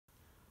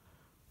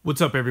What's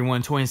up,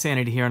 everyone? Toy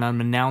Insanity here, and I'm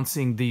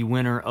announcing the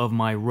winner of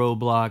my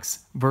Roblox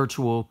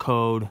virtual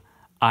code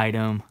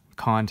item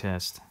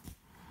contest.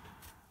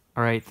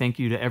 All right, thank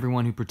you to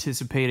everyone who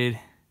participated.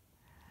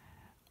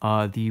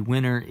 The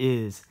winner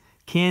is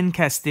Ken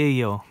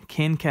Castillo.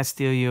 Ken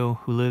Castillo,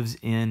 who lives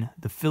in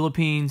the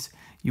Philippines.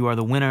 You are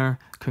the winner.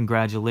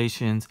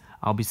 Congratulations.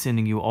 I'll be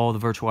sending you all the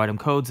virtual item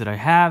codes that I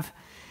have.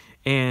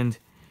 And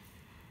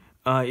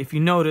if you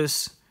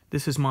notice,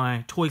 this is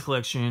my toy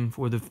collection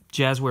for the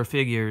Jazzware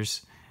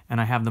figures, and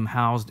I have them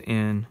housed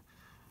in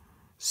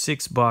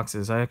 6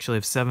 boxes. I actually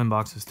have 7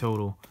 boxes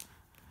total.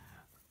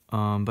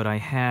 But I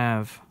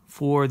have,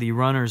 for the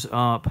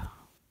runners-up,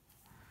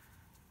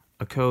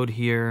 a code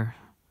here.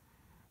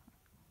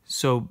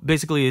 So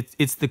basically,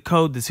 it's the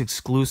code that's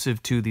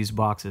exclusive to these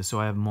boxes. So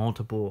I have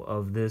multiple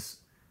of this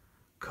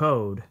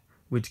code,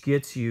 which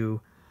gets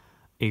you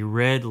a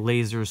red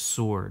laser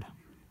sword.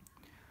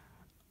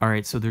 All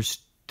right, so there's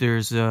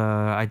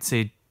I'd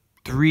say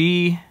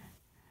 3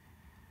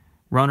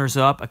 runners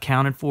up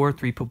accounted for,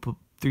 three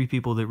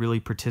people that really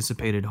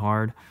participated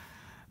hard,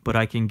 but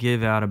I can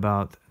give out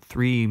about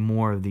 3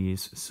 more of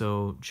these.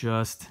 So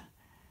just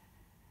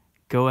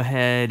go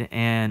ahead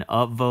and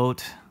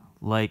upvote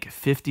like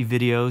 50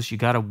 videos. You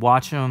got to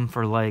watch them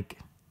for like,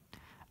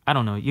 I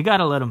don't know, you got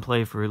to let them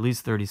play for at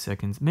least 30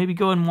 seconds. Maybe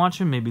go and watch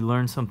them, maybe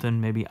learn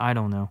something, maybe, I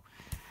don't know.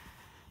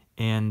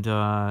 And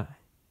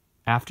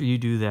after you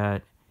do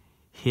that,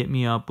 hit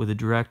me up with a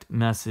direct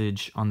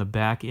message on the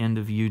back end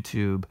of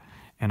YouTube,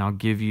 and I'll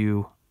give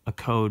you a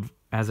code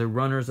as a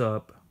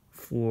runners-up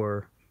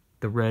for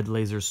the red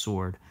laser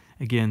sword.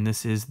 Again,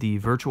 this is the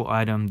virtual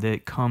item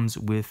that comes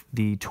with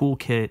the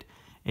toolkit,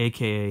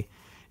 aka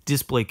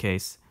display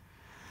case.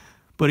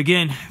 But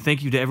again,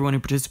 thank you to everyone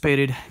who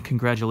participated.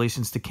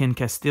 Congratulations to Ken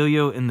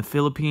Castillo in the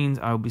Philippines.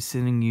 I will be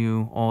sending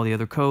you all the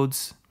other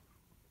codes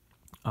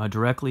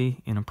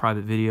directly in a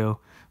private video,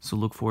 so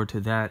look forward to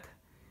that.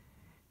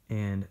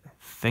 And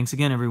thanks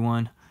again,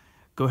 everyone.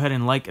 Go ahead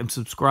and like and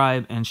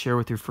subscribe and share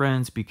with your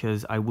friends,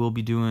 because I will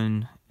be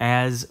doing,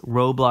 as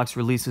Roblox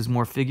releases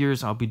more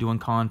figures, I'll be doing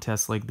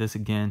contests like this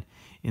again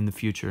in the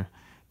future.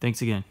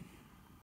 Thanks again.